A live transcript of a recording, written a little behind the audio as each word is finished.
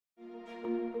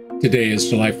Today is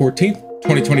July 14th,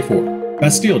 2024,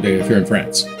 Bastille Day if you're in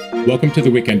France. Welcome to the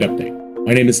Weekend Update.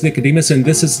 My name is Nicodemus, and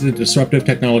this is the Disruptive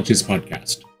Technologies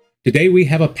Podcast. Today we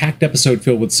have a packed episode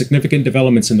filled with significant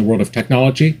developments in the world of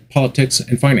technology, politics,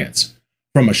 and finance.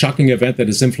 From a shocking event that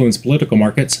has influenced political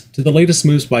markets to the latest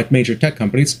moves by major tech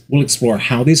companies, we'll explore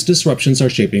how these disruptions are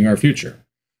shaping our future.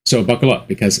 So buckle up,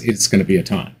 because it's going to be a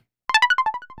time.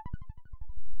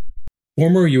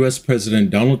 Former U.S. President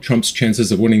Donald Trump's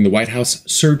chances of winning the White House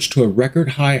surged to a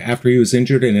record high after he was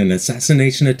injured in an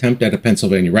assassination attempt at a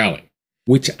Pennsylvania rally,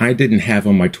 which I didn't have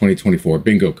on my 2024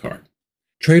 bingo card.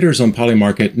 Traders on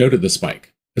Polymarket noted the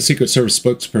spike. A Secret Service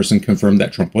spokesperson confirmed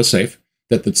that Trump was safe,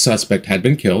 that the suspect had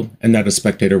been killed, and that a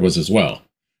spectator was as well.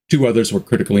 Two others were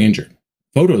critically injured.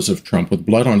 Photos of Trump with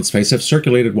blood on his face have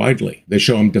circulated widely. They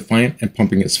show him defiant and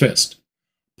pumping his fist.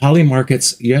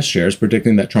 Polymarket's yes shares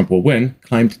predicting that Trump will win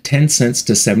climbed 10 cents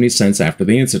to 70 cents after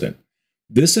the incident.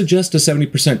 This suggests a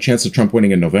 70% chance of Trump winning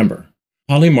in November.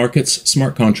 Polymarket's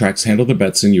smart contracts handle the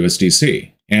bets in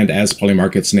USDC, and as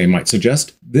Polymarket's name might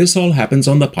suggest, this all happens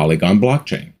on the Polygon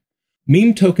blockchain.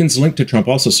 Meme tokens linked to Trump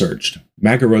also surged.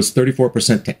 MAGA rose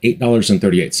 34% to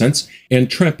 $8.38, and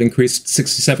Trump increased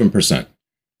 67%.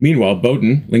 Meanwhile,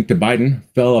 Bowden, linked to Biden,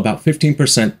 fell about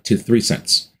 15% to 3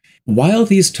 cents. While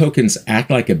these tokens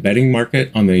act like a betting market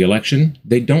on the election,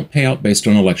 they don't pay out based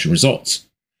on election results.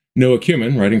 Noah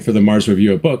Kuman, writing for the Mars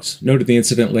Review of Books, noted the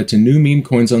incident led to new meme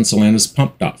coins on Solana's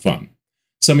Pump.fun.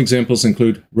 Some examples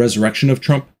include Resurrection of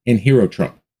Trump and Hero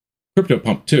Trump.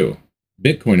 CryptoPump too.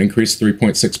 Bitcoin increased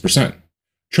 3.6%.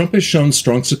 Trump has shown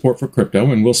strong support for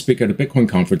crypto and will speak at a Bitcoin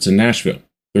conference in Nashville.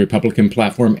 The Republican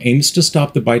platform aims to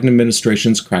stop the Biden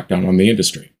administration's crackdown on the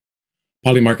industry.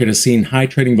 Polymarket has seen high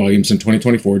trading volumes in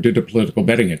 2024 due to political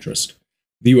betting interest.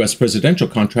 The U.S. presidential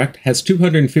contract has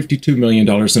 $252 million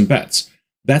in bets.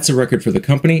 That's a record for the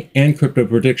company and crypto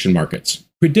prediction markets.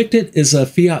 Predictit is a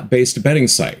fiat-based betting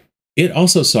site. It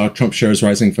also saw Trump shares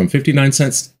rising from 59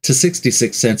 cents to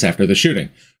 66 cents after the shooting,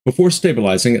 before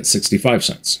stabilizing at 65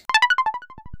 cents.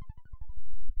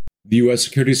 The U.S.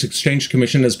 Securities Exchange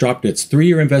Commission has dropped its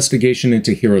 3-year investigation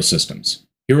into Hiro Systems.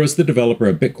 Hiro is the developer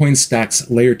of Bitcoin Stack's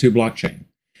Layer 2 blockchain.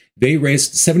 They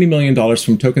raised $70 million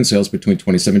from token sales between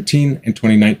 2017 and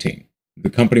 2019. The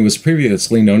company was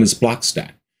previously known as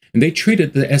Blockstack, and they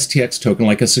treated the STX token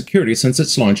like a security since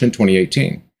its launch in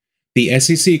 2018. The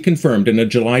SEC confirmed in a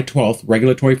July 12th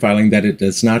regulatory filing that it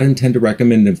does not intend to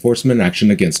recommend enforcement action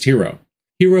against Hiro.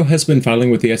 Hiro has been filing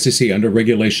with the SEC under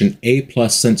Regulation A+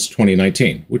 since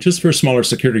 2019, which is for smaller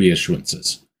security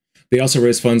issuances. They also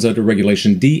raised funds under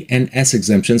Regulation D and S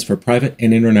exemptions for private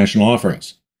and international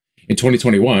offerings. In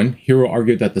 2021, Hiro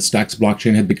argued that the Stack's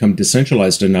blockchain had become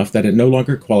decentralized enough that it no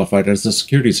longer qualified as a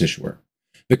securities issuer.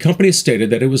 The company stated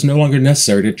that it was no longer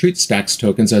necessary to treat Stack's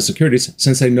tokens as securities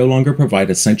since they no longer provide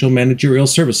essential managerial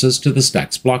services to the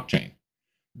Stack's blockchain.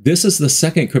 This is the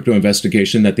second crypto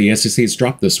investigation that the SEC has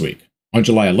dropped this week. On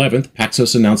July 11th,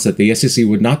 Paxos announced that the SEC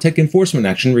would not take enforcement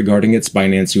action regarding its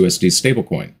Binance USD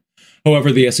stablecoin.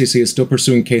 However, the SEC is still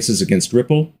pursuing cases against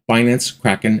Ripple, Binance,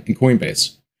 Kraken, and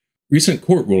Coinbase. Recent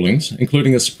court rulings,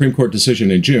 including a Supreme Court decision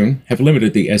in June, have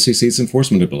limited the SEC's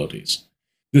enforcement abilities.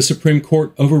 The Supreme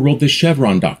Court overruled the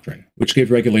Chevron doctrine, which gave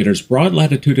regulators broad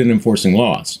latitude in enforcing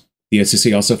laws. The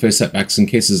SEC also faced setbacks in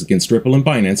cases against Ripple and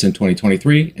Binance in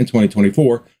 2023 and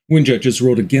 2024, when judges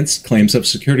ruled against claims of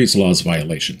securities laws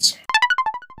violations.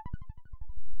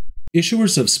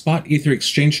 Issuers of spot Ether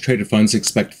exchange-traded funds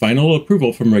expect final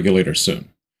approval from regulators soon.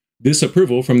 This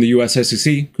approval from the U.S.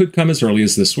 SEC could come as early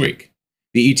as this week.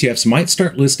 The ETFs might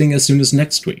start listing as soon as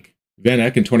next week.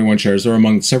 VanEck and 21 Shares are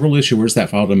among several issuers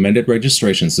that filed amended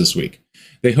registrations this week.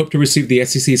 They hope to receive the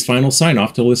SEC's final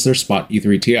sign-off to list their spot Ether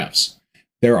ETFs.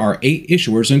 There are 8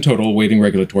 issuers in total awaiting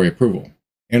regulatory approval.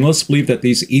 Analysts believe that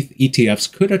these ETH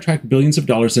ETFs could attract billions of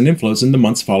dollars in inflows in the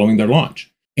months following their launch,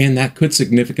 and that could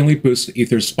significantly boost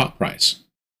Ether's spot price.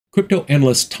 Crypto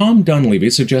analyst Tom Dunleavy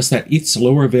suggests that ETH's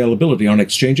lower availability on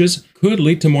exchanges could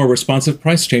lead to more responsive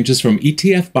price changes from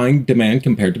ETF buying demand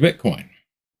compared to Bitcoin.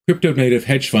 Crypto-native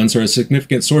hedge funds are a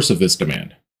significant source of this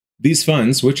demand. These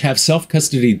funds, which have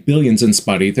self-custodied billions in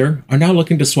spot Ether, are now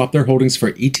looking to swap their holdings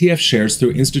for ETF shares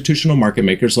through institutional market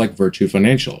makers like Virtu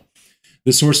Financial.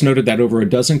 The source noted that over a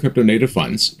dozen crypto-native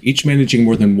funds, each managing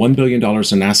more than $1 billion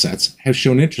in assets, have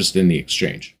shown interest in the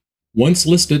exchange. Once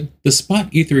listed, the spot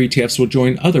Ether ETFs will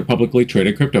join other publicly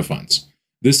traded crypto funds.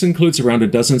 This includes around a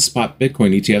dozen spot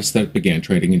Bitcoin ETFs that began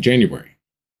trading in January.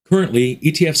 Currently,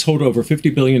 ETFs hold over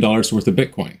 $50 billion worth of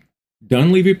Bitcoin.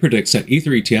 Dunleavy predicts that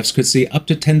Ether ETFs could see up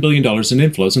to $10 billion in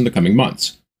inflows in the coming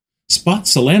months. Spot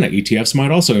Solana ETFs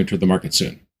might also enter the market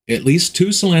soon. At least 2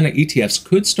 Solana ETFs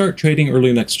could start trading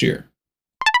early next year.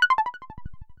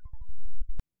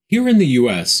 Here in the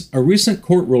US, a recent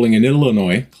court ruling in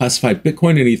Illinois classified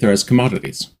Bitcoin and Ether as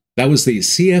commodities. That was the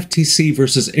CFTC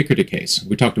versus Icahn case.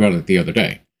 We talked about it the other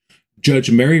day.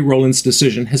 Judge Mary Rowland's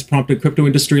decision has prompted crypto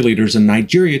industry leaders in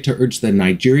Nigeria to urge the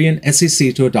Nigerian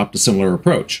SEC to adopt a similar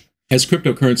approach. As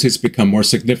cryptocurrencies become more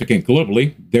significant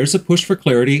globally, there's a push for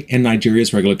clarity in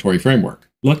Nigeria's regulatory framework.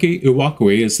 Lucky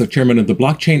Uwakwe is the chairman of the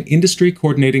Blockchain Industry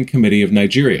Coordinating Committee of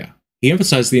Nigeria. He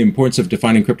emphasized the importance of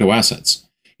defining crypto assets.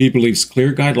 He believes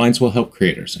clear guidelines will help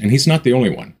creators, and he's not the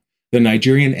only one. The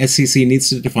Nigerian SEC needs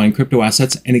to define crypto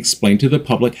assets and explain to the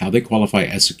public how they qualify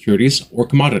as securities or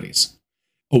commodities.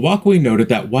 Uwakwe noted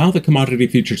that while the Commodity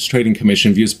Futures Trading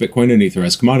Commission views Bitcoin and Ether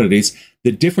as commodities,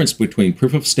 the difference between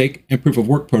proof-of-stake and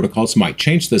proof-of-work protocols might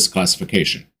change this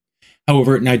classification.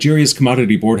 However, Nigeria's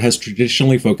Commodity Board has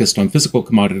traditionally focused on physical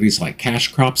commodities like cash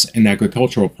crops and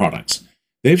agricultural products.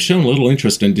 They've shown little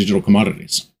interest in digital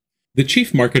commodities. The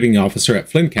chief marketing officer at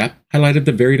FlinCap highlighted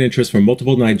the varied interest from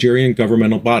multiple Nigerian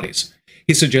governmental bodies.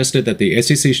 He suggested that the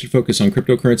SEC should focus on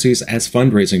cryptocurrencies as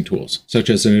fundraising tools, such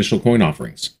as initial coin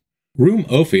offerings. Room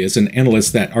Ofi is an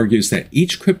analyst that argues that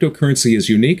each cryptocurrency is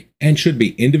unique and should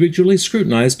be individually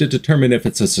scrutinized to determine if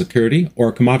it's a security or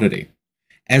a commodity.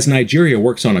 As Nigeria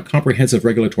works on a comprehensive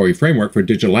regulatory framework for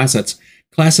digital assets,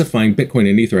 classifying Bitcoin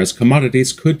and Ether as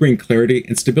commodities could bring clarity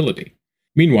and stability.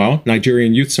 Meanwhile,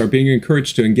 Nigerian youths are being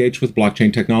encouraged to engage with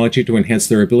blockchain technology to enhance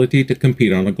their ability to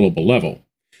compete on a global level.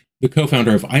 The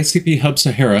co-founder of ICP Hub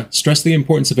Sahara stressed the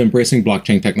importance of embracing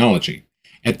blockchain technology.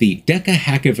 At the DECA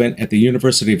Hack event at the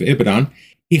University of Ibadan,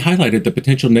 he highlighted the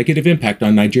potential negative impact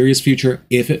on Nigeria's future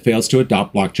if it fails to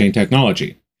adopt blockchain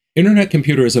technology. Internet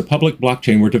Computer is a public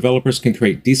blockchain where developers can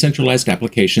create decentralized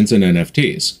applications and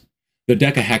NFTs. The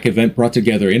DECA Hack event brought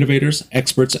together innovators,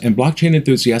 experts, and blockchain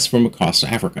enthusiasts from across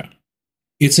Africa.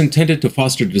 It's intended to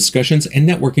foster discussions and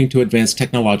networking to advance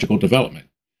technological development.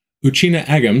 Uchenna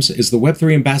Agams is the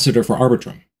Web3 ambassador for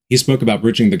Arbitrum. He spoke about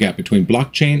bridging the gap between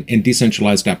blockchain and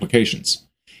decentralized applications.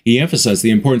 He emphasized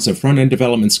the importance of front-end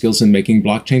development skills in making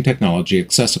blockchain technology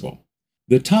accessible.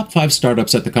 The top 5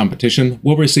 startups at the competition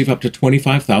will receive up to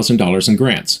 $25,000 in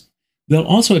grants. They'll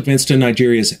also advance to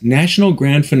Nigeria's National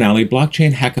Grand Finale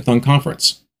Blockchain Hackathon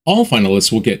Conference. All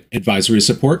finalists will get advisory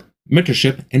support,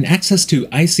 mentorship, and access to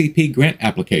ICP grant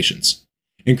applications.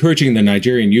 Encouraging the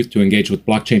Nigerian youth to engage with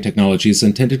blockchain technology is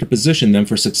intended to position them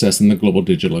for success in the global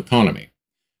digital economy.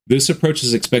 This approach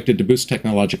is expected to boost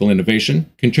technological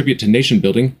innovation, contribute to nation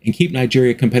building, and keep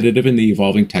Nigeria competitive in the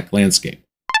evolving tech landscape.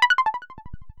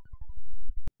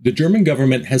 The German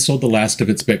government has sold the last of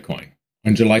its Bitcoin.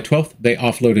 On July 12th, they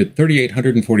offloaded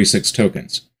 3,846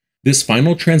 tokens. This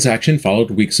final transaction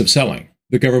followed weeks of selling.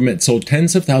 The government sold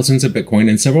tens of thousands of Bitcoin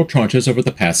in several tranches over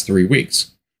the past 3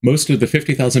 weeks. Most of the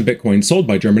 50,000 Bitcoin sold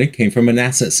by Germany came from an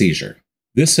asset seizure.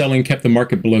 This selling kept the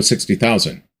market below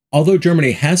 60,000. Although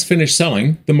Germany has finished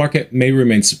selling, the market may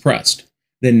remain suppressed.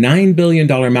 The $9 billion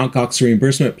Mt. Gox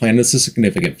reimbursement plan is a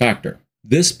significant factor.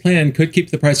 This plan could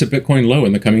keep the price of Bitcoin low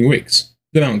in the coming weeks.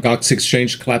 The Mt. Gox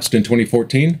exchange collapsed in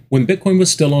 2014 when Bitcoin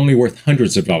was still only worth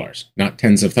hundreds of dollars, not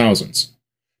tens of thousands.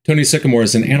 Tony Sycamore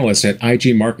is an analyst at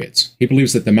IG Markets. He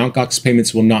believes that the Mt. Gox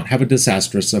payments will not have a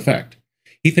disastrous effect.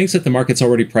 He thinks that the market's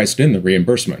already priced in the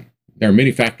reimbursement. There are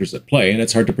many factors at play, and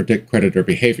it's hard to predict creditor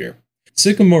behavior.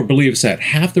 Sycamore believes that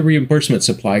half the reimbursement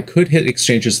supply could hit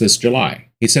exchanges this July.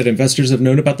 He said investors have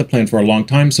known about the plan for a long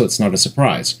time, so it's not a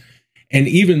surprise. And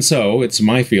even so, it's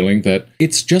my feeling that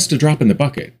it's just a drop in the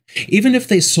bucket. Even if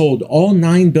they sold all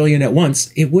 $9 billion at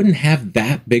once, it wouldn't have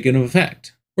that big an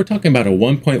effect. We're talking about a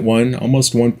 $1.1,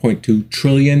 almost $1.2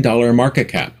 trillion market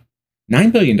cap.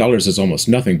 $9 billion is almost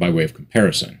nothing by way of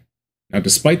comparison. Now,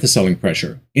 despite the selling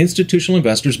pressure, institutional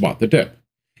investors bought the dip.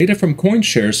 Data from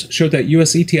CoinShares showed that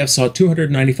US ETFs saw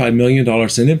 $295 million in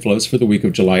inflows for the week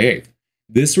of July 8th.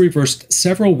 This reversed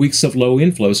several weeks of low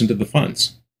inflows into the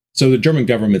funds. So the German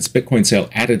government's Bitcoin sale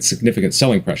added significant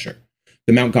selling pressure.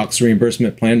 The Mt. Gox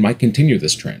reimbursement plan might continue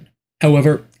this trend.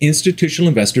 However, institutional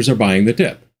investors are buying the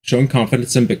dip, showing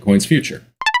confidence in Bitcoin's future.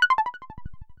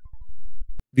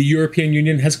 The European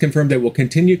Union has confirmed they will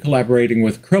continue collaborating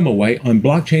with ChromaWay on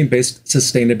blockchain-based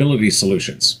sustainability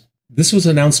solutions. This was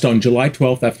announced on July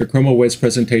 12th after ChromaWay's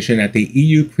presentation at the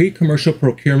EU Pre-Commercial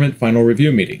Procurement Final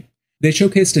Review meeting. They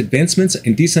showcased advancements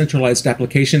in decentralized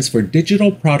applications for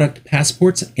digital product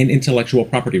passports and intellectual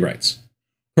property rights.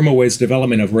 ChromaWay's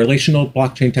development of relational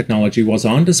blockchain technology was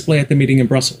on display at the meeting in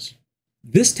Brussels.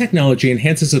 This technology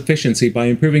enhances efficiency by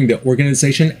improving the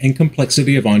organization and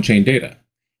complexity of on-chain data.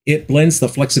 It blends the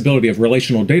flexibility of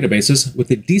relational databases with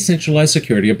the decentralized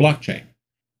security of blockchain.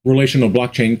 Relational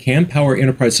blockchain can power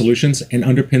enterprise solutions and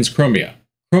underpins Chromia.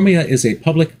 Chromia is a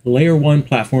public Layer 1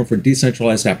 platform for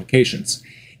decentralized applications.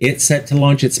 It's set to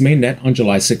launch its mainnet on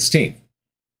July 16th.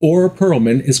 Or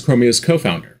Perlman is Chromia's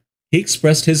co-founder. He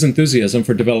expressed his enthusiasm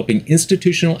for developing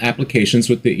institutional applications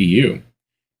with the EU.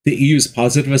 The EU's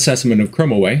positive assessment of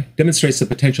ChromaWay demonstrates the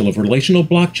potential of relational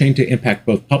blockchain to impact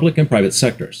both public and private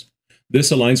sectors.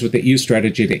 This aligns with the EU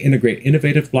strategy to integrate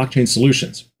innovative blockchain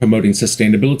solutions, promoting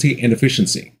sustainability and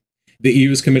efficiency. The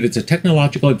EU is committed to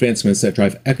technological advancements that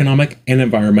drive economic and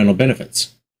environmental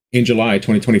benefits. In July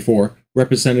 2024,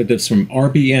 representatives from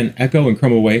RBN, Echo, and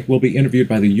ChromaWay will be interviewed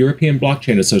by the European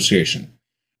Blockchain Association.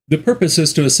 The purpose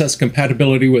is to assess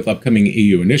compatibility with upcoming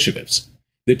EU initiatives.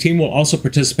 The team will also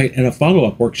participate in a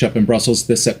follow-up workshop in Brussels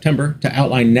this September to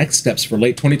outline next steps for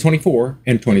late 2024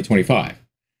 and 2025.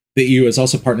 The EU has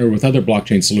also partnered with other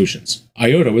blockchain solutions.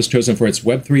 IOTA was chosen for its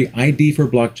Web3 ID for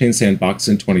Blockchain sandbox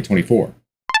in 2024.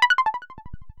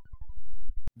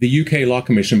 The UK Law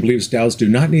Commission believes DAOs do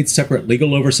not need separate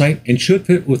legal oversight and should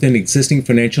fit within existing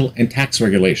financial and tax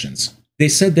regulations. They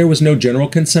said there was no general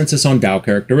consensus on DAO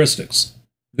characteristics.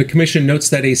 The Commission notes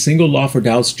that a single law for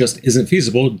DAOs just isn't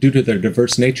feasible due to their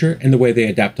diverse nature and the way they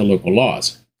adapt to local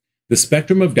laws. The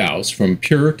spectrum of DAOs, from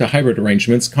pure to hybrid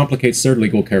arrangements, complicates their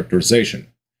legal characterization.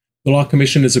 The Law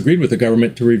Commission has agreed with the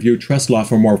government to review trust law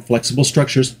for more flexible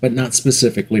structures, but not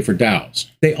specifically for DAOs.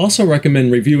 They also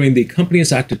recommend reviewing the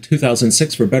Companies Act of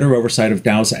 2006 for better oversight of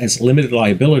DAOs as limited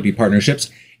liability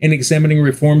partnerships and examining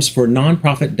reforms for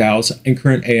nonprofit DAOs and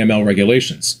current AML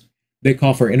regulations. They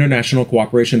call for international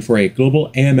cooperation for a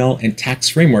global AML and tax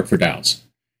framework for DAOs.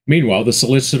 Meanwhile, the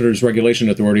Solicitors Regulation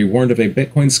Authority warned of a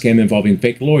Bitcoin scam involving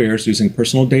fake lawyers using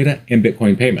personal data and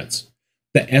Bitcoin payments.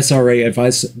 The SRA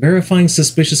advised verifying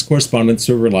suspicious correspondence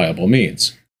through reliable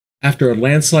means. After a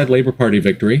landslide Labour Party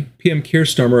victory, PM Keir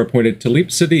Starmer appointed Talib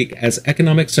Sadiq as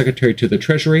Economic Secretary to the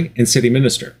Treasury and City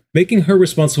Minister, making her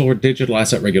responsible for digital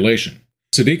asset regulation.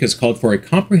 Sadiq has called for a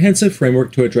comprehensive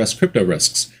framework to address crypto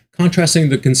risks, contrasting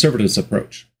the Conservatives'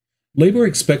 approach. Labour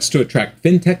expects to attract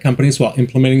fintech companies while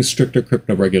implementing stricter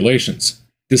crypto regulations.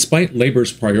 Despite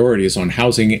Labour's priorities on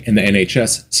housing and the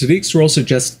NHS, Sadiq's role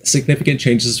suggests significant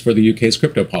changes for the UK's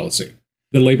crypto policy.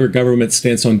 The Labour government's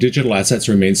stance on digital assets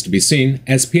remains to be seen,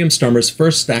 as PM Starmer's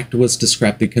first act was to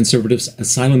scrap the Conservatives'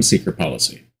 asylum seeker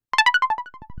policy.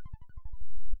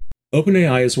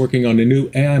 OpenAI is working on a new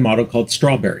AI model called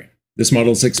Strawberry. This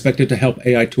model is expected to help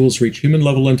AI tools reach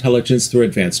human-level intelligence through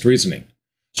advanced reasoning.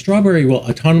 Strawberry will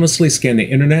autonomously scan the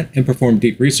internet and perform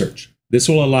deep research. This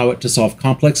will allow it to solve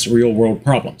complex, real-world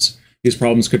problems. These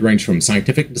problems could range from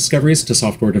scientific discoveries to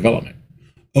software development.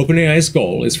 OpenAI's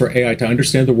goal is for AI to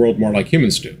understand the world more like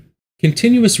humans do.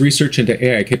 Continuous research into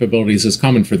AI capabilities is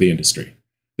common for the industry.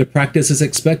 The practice is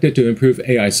expected to improve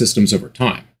AI systems over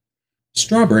time.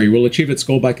 Strawberry will achieve its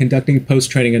goal by conducting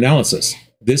post-training analysis.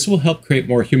 This will help create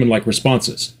more human-like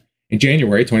responses. In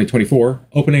January 2024,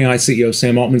 OpenAI CEO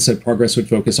Sam Altman said progress would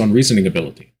focus on reasoning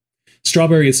ability.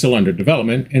 Strawberry is still under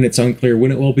development, and it's unclear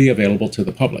when it will be available to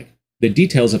the public. The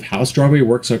details of how Strawberry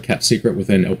works are kept secret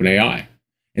within OpenAI.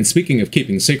 And speaking of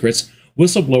keeping secrets,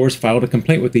 whistleblowers filed a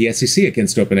complaint with the SEC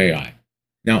against OpenAI.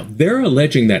 Now, they're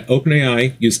alleging that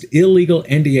OpenAI used illegal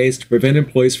NDAs to prevent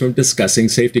employees from discussing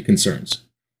safety concerns.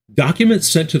 Documents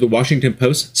sent to the Washington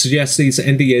Post suggest these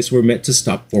NDAs were meant to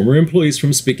stop former employees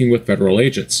from speaking with federal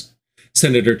agents.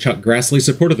 Senator Chuck Grassley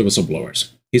supported the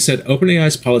whistleblowers. He said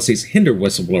OpenAI's policies hinder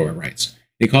whistleblower rights.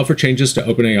 He called for changes to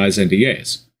OpenAI's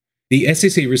NDAs. The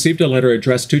SEC received a letter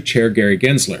addressed to Chair Gary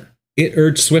Gensler. It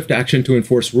urged swift action to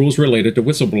enforce rules related to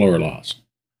whistleblower laws.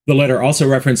 The letter also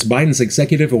referenced Biden's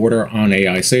executive order on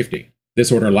AI safety.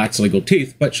 This order lacks legal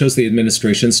teeth, but shows the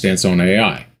administration's stance on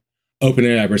AI.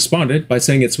 OpenAI responded by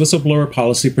saying its whistleblower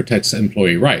policy protects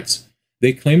employee rights.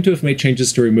 They claim to have made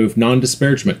changes to remove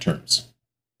non-disparagement terms.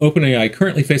 OpenAI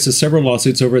currently faces several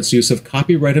lawsuits over its use of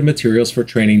copyrighted materials for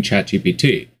training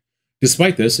ChatGPT.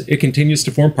 Despite this, it continues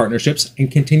to form partnerships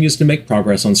and continues to make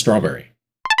progress on Strawberry.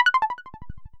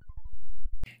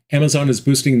 Amazon is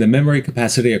boosting the memory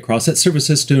capacity across its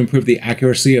services to improve the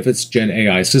accuracy of its Gen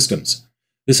AI systems.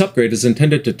 This upgrade is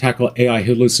intended to tackle AI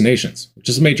hallucinations, which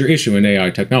is a major issue in AI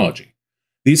technology.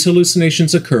 These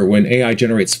hallucinations occur when AI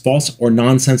generates false or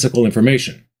nonsensical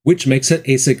information, which makes it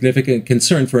a significant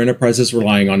concern for enterprises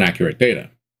relying on accurate data.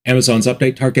 Amazon's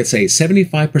update targets a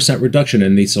 75% reduction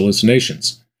in these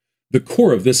hallucinations. The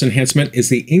core of this enhancement is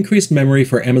the increased memory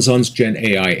for Amazon's Gen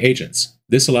AI agents.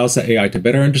 This allows the AI to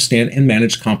better understand and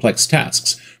manage complex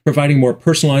tasks, providing more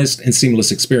personalized and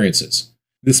seamless experiences.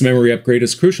 This memory upgrade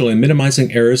is crucial in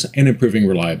minimizing errors and improving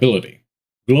reliability.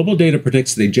 Global Data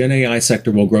predicts the Gen AI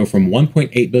sector will grow from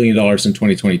 $1.8 billion in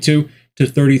 2022 to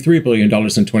 $33 billion in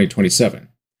 2027.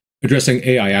 Addressing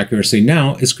AI accuracy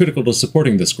now is critical to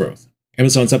supporting this growth.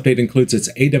 Amazon's update includes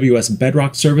its AWS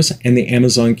Bedrock service and the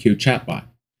Amazon Q chatbot.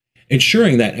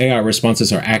 Ensuring that AI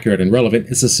responses are accurate and relevant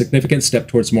is a significant step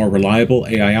towards more reliable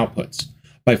AI outputs.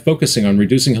 By focusing on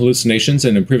reducing hallucinations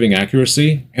and improving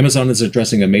accuracy, Amazon is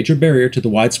addressing a major barrier to the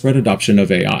widespread adoption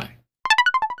of AI.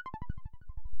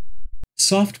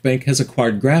 SoftBank has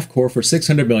acquired Graphcore for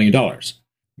 $600 million.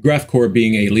 Graphcore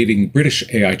being a leading British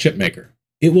AI chip maker.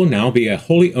 It will now be a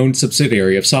wholly owned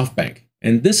subsidiary of SoftBank.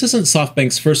 And this isn't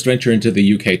SoftBank's first venture into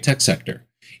the UK tech sector.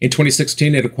 In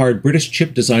 2016, it acquired British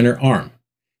chip designer ARM.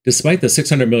 Despite the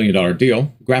 $600 million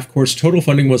deal, Graphcore's total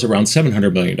funding was around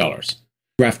 $700 million.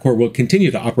 Graphcore will continue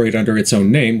to operate under its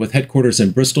own name with headquarters in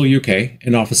Bristol, UK,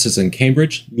 and offices in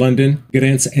Cambridge, London,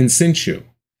 Gdansk, and Hsinchu.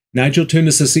 Nigel Toon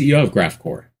is the CEO of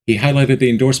Graphcore. He highlighted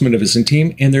the endorsement of his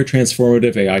team and their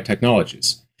transformative AI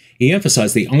technologies. He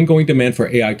emphasized the ongoing demand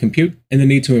for AI compute and the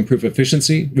need to improve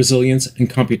efficiency, resilience, and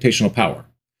computational power.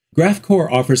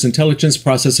 Graphcore offers intelligence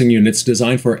processing units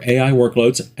designed for AI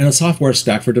workloads and a software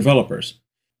stack for developers.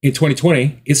 In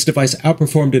 2020, its device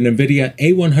outperformed an NVIDIA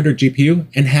A100 GPU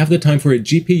and half the time for a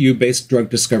GPU-based drug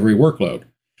discovery workload.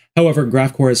 However,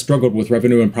 Graphcore has struggled with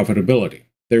revenue and profitability.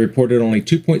 They reported only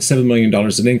 $2.7 million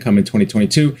in income in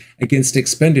 2022 against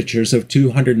expenditures of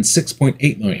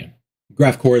 $206.8 million.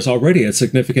 Graphcore is already a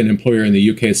significant employer in the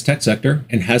UK's tech sector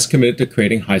and has committed to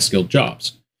creating high-skilled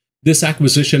jobs. This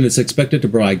acquisition is expected to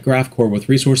provide Graphcore with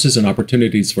resources and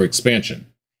opportunities for expansion.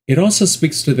 It also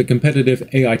speaks to the competitive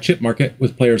AI chip market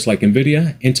with players like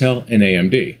NVIDIA, Intel, and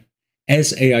AMD.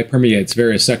 As AI permeates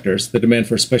various sectors, the demand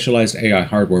for specialized AI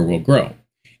hardware will grow.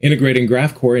 Integrating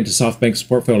Graphcore into SoftBank's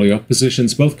portfolio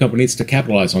positions both companies to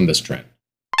capitalize on this trend.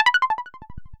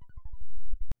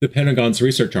 The Pentagon's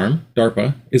research arm,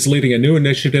 DARPA, is leading a new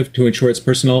initiative to ensure its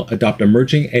personnel adopt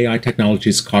emerging AI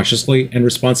technologies cautiously and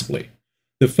responsibly.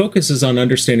 The focus is on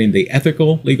understanding the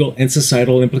ethical, legal, and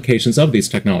societal implications of these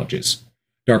technologies.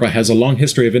 DARPA has a long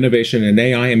history of innovation in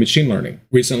AI and machine learning.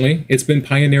 Recently, it's been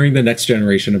pioneering the next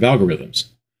generation of algorithms.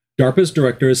 DARPA's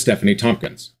director is Stephanie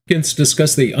Tompkins. Tompkins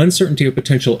discussed the uncertainty of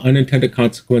potential unintended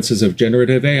consequences of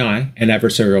generative AI and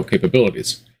adversarial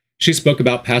capabilities. She spoke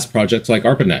about past projects like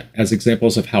ARPANET as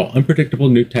examples of how unpredictable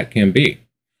new tech can be.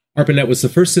 ARPANET was the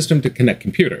first system to connect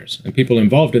computers, and people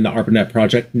involved in the ARPANET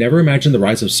project never imagined the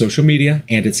rise of social media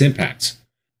and its impacts.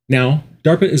 Now,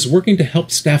 DARPA is working to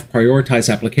help staff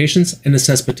prioritize applications and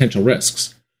assess potential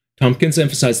risks. Tompkins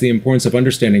emphasized the importance of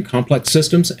understanding complex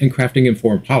systems and crafting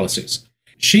informed policies.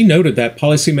 She noted that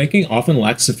policymaking often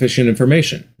lacks sufficient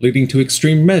information, leading to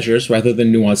extreme measures rather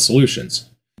than nuanced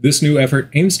solutions. This new effort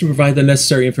aims to provide the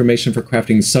necessary information for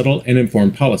crafting subtle and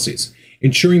informed policies,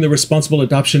 ensuring the responsible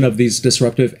adoption of these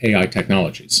disruptive AI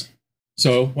technologies.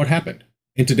 So, what happened?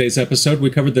 In today's episode, we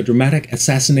covered the dramatic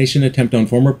assassination attempt on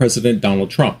former President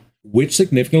Donald Trump, which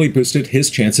significantly boosted his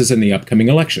chances in the upcoming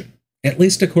election, at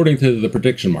least according to the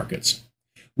prediction markets.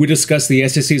 We discussed the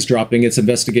SEC's dropping its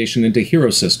investigation into Hiro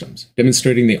Systems,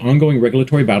 demonstrating the ongoing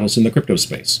regulatory battles in the crypto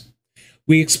space.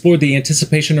 We explored the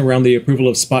anticipation around the approval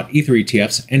of spot Ether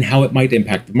ETFs and how it might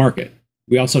impact the market.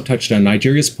 We also touched on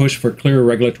Nigeria's push for clearer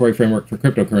regulatory framework for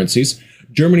cryptocurrencies,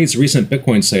 Germany's recent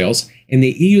Bitcoin sales, and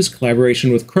the EU's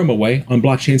collaboration with ChromaWay on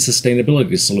blockchain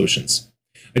sustainability solutions.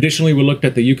 Additionally, we looked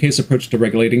at the UK's approach to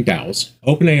regulating DAOs,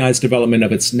 OpenAI's development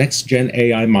of its next-gen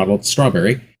AI model,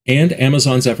 Strawberry, and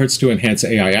Amazon's efforts to enhance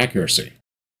AI accuracy.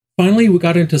 Finally, we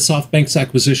got into SoftBank's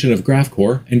acquisition of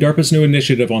Graphcore and DARPA's new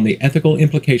initiative on the ethical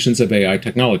implications of AI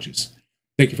technologies.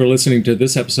 Thank you for listening to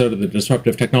this episode of the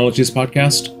Disruptive Technologies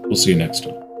Podcast. We'll see you next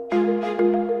time.